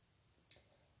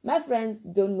 my friends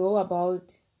don't know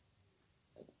about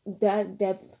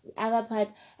the other part,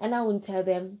 and I won't tell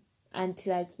them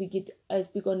until I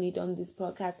speak on it on this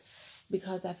podcast,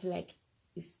 because I feel like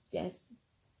it's just,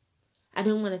 I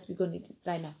don't want to speak on it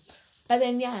right now. But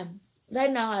then yeah, right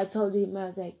now I told him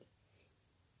like,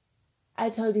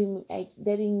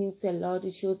 dating means a lot.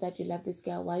 It shows that you love this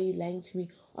girl. Why are you lying to me?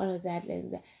 All of that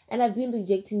and that. And I've been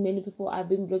rejecting many people. I've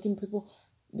been blocking people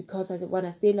because I want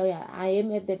to stay loyal. I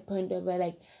am at that point where,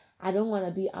 like, I don't want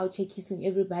to be out here kissing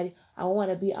everybody. I don't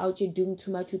want to be out here doing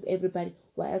too much with everybody.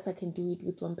 What else I can do it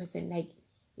with one person? Like,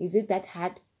 is it that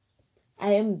hard?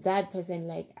 I am that person.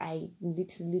 Like, I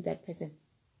literally that person.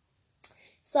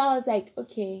 So I was like,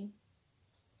 okay.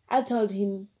 I told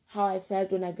him how I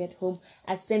felt when I get home.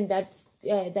 I sent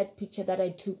that picture that I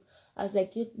took. I was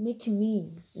like, you're making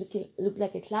me look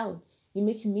like a clown. You're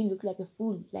making me look like a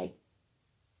fool. Like,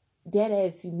 dead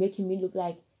ass, you're making me look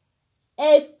like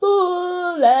a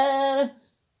fool.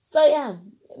 So yeah,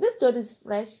 this story is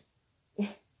fresh.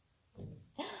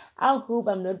 I hope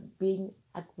I'm not being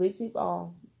aggressive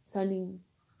or sounding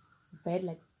bad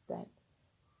like that.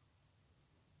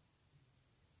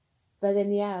 But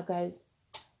then yeah, guys,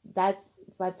 that's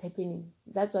what's happening.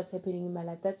 That's what's happening in my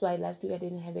life. That's why last week I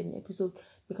didn't have an episode,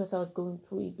 because I was going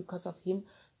through it because of him.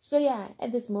 So yeah,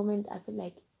 at this moment I feel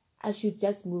like I should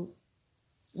just move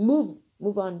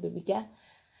on, baby girl.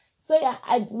 So yeah,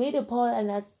 I made a poll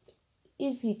and asked,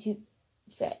 if he cheats,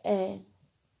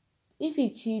 if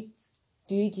he cheats,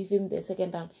 do you give him the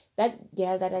second round? That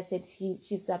girl that I said she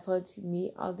supports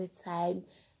me all the time.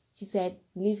 She said,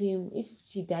 leave him. If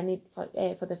she done it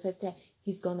for the first time,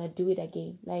 he's gonna do it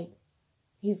again. Like,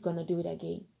 he's gonna do it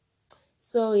again.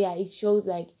 So yeah, it shows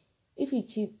like, if he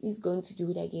cheats, he's going to do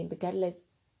it again. Regardless,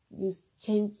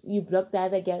 you block the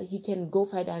other girl, he can go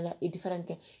find a different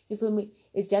girl. You feel me?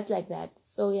 It's just like that.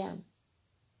 So yeah,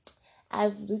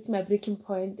 I've reached my breaking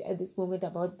point at this moment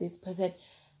about this person,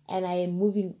 and I am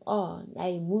moving on. I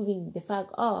am moving the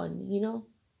fuck on,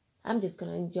 I'm just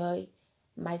gonna enjoy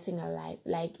my single life.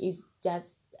 Like it's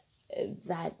just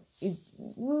that it's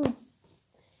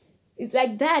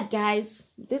like that, guys.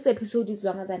 This episode is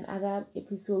longer than other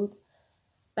episodes,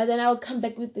 but then I'll come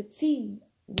back with the tea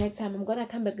next time. I'm gonna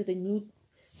come back with a new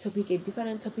topic, a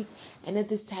different topic, and at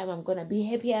this time I'm gonna be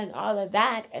happier and all of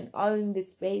that, and all in the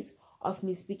space of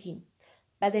me speaking.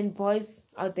 But then, boys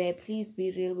out there, please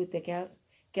be real with the girls.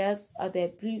 Girls out there,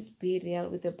 please be real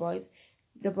with the boys.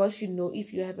 The boys should know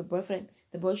if you have a boyfriend.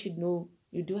 The boys should know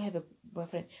you do have a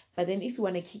boyfriend. But then, if you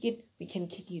wanna kick it, we can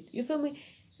kick it. You feel me?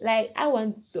 Like I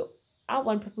want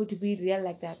people to be real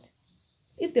like that.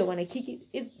 If they wanna kick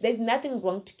it, there's nothing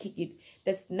wrong to kick it.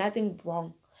 There's nothing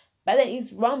wrong. But then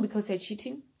it's wrong because you're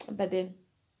cheating. But then,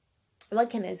 what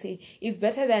can I say? It's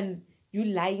better than you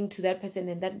lying to that person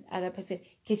and that other person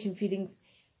catching feelings.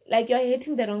 Like you're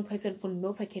hating the wrong person for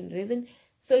no fucking reason.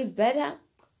 So it's better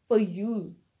for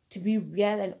you to be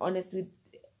real and honest with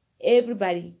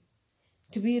everybody.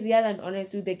 To be real and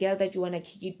honest with the girl that you want to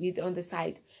kick it with on the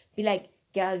side. Be like,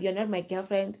 girl, you're not my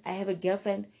girlfriend. I have a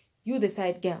girlfriend. You the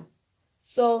side girl.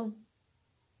 So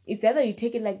it's either you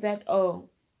take it like that or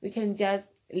we can just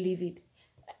leave it.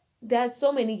 There are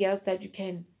so many girls that you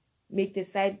can make the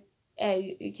side.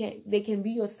 They can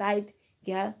be your side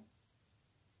girl.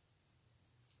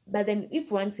 But then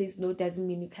if one says no, doesn't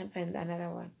mean you can't find another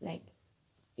one. Like,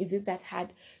 is it that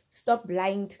hard? Stop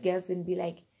lying to girls and be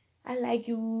like, I like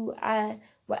you.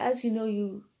 What else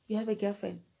you have a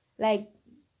girlfriend. Like,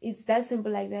 it's that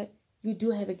simple like that. You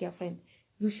do have a girlfriend.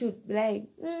 You should be like,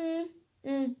 mm,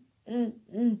 mm,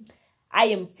 mm. I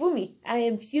am fuming. I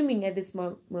am fuming at this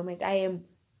moment. I am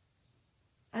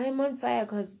on fire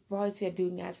because boys, you're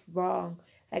doing us wrong.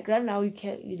 Like right now,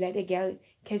 you let a girl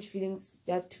catch feelings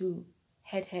just to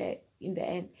hurt her in the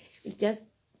end.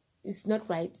 It's not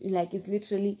right. Like it's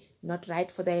literally not right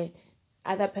for the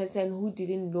other person who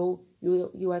didn't know you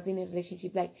was in a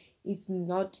relationship. Like it's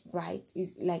not right.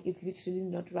 It's literally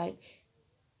not right.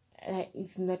 Like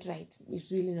it's not right.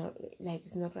 It's really not like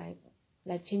it's not right.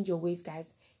 Like change your ways,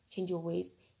 guys. Change your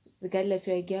ways. Regardless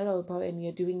you're a girl or a boy and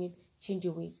you're doing it, change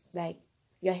your ways. Like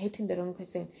you're hating the wrong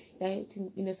person. You're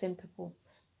hating innocent people.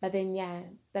 But then yeah,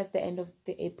 that's the end of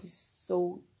the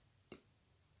episode.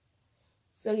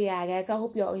 So yeah, guys, I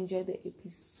hope you all enjoyed the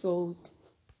episode.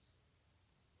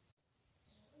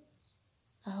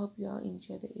 I hope you all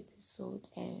enjoyed the episode,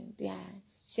 and yeah,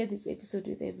 share this episode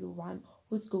with everyone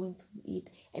who's going through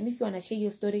it. And if you wanna share your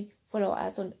story, follow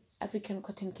us on African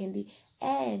Cotton Candy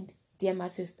and DM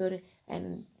us your story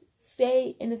and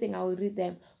say anything. I will read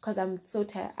them because I'm so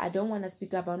tired. I don't want to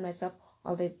speak about myself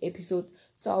all the episode,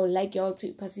 so I would like you all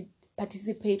to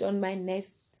participate on my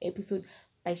next episode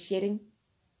by sharing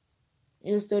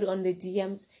your story on the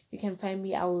DMs. You can find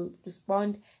me. I will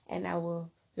respond and I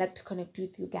will like to connect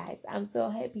with you guys. I'm so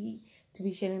happy to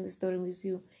be sharing the story with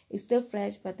you. It's still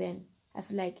fresh, but then I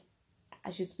feel like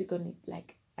I should speak on it.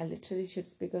 Like I literally should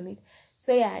speak on it.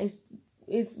 So yeah,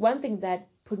 it's one thing that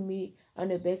put me on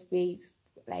the best base.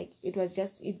 Like it was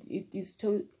just it is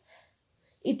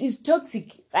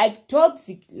toxic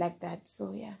like that.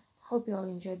 So yeah, hope you all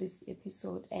enjoyed this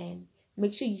episode and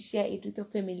make sure you share it with your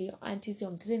family, your aunties,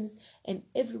 your grannies, and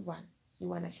everyone you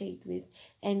want to share it with.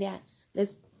 And yeah,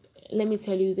 let me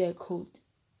tell you the code,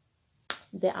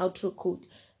 the outro code.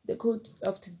 The code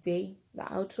of today, the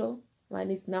outro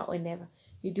one is now or never.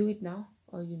 You do it now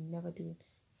or you never do it.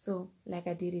 So like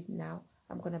I did it now,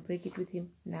 I'm gonna break it with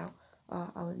him now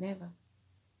or I will never.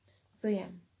 So yeah,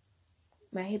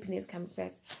 my happiness comes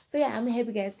first. So yeah, I'm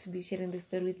happy, guys, to be sharing this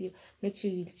story with you. Make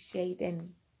sure you share it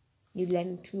and you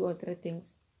learn 2 or 3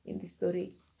 things in the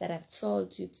story that I've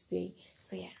told you today.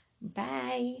 So yeah,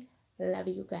 bye. Love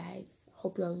you guys.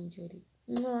 Hope you all enjoyed it.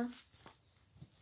 Mwah.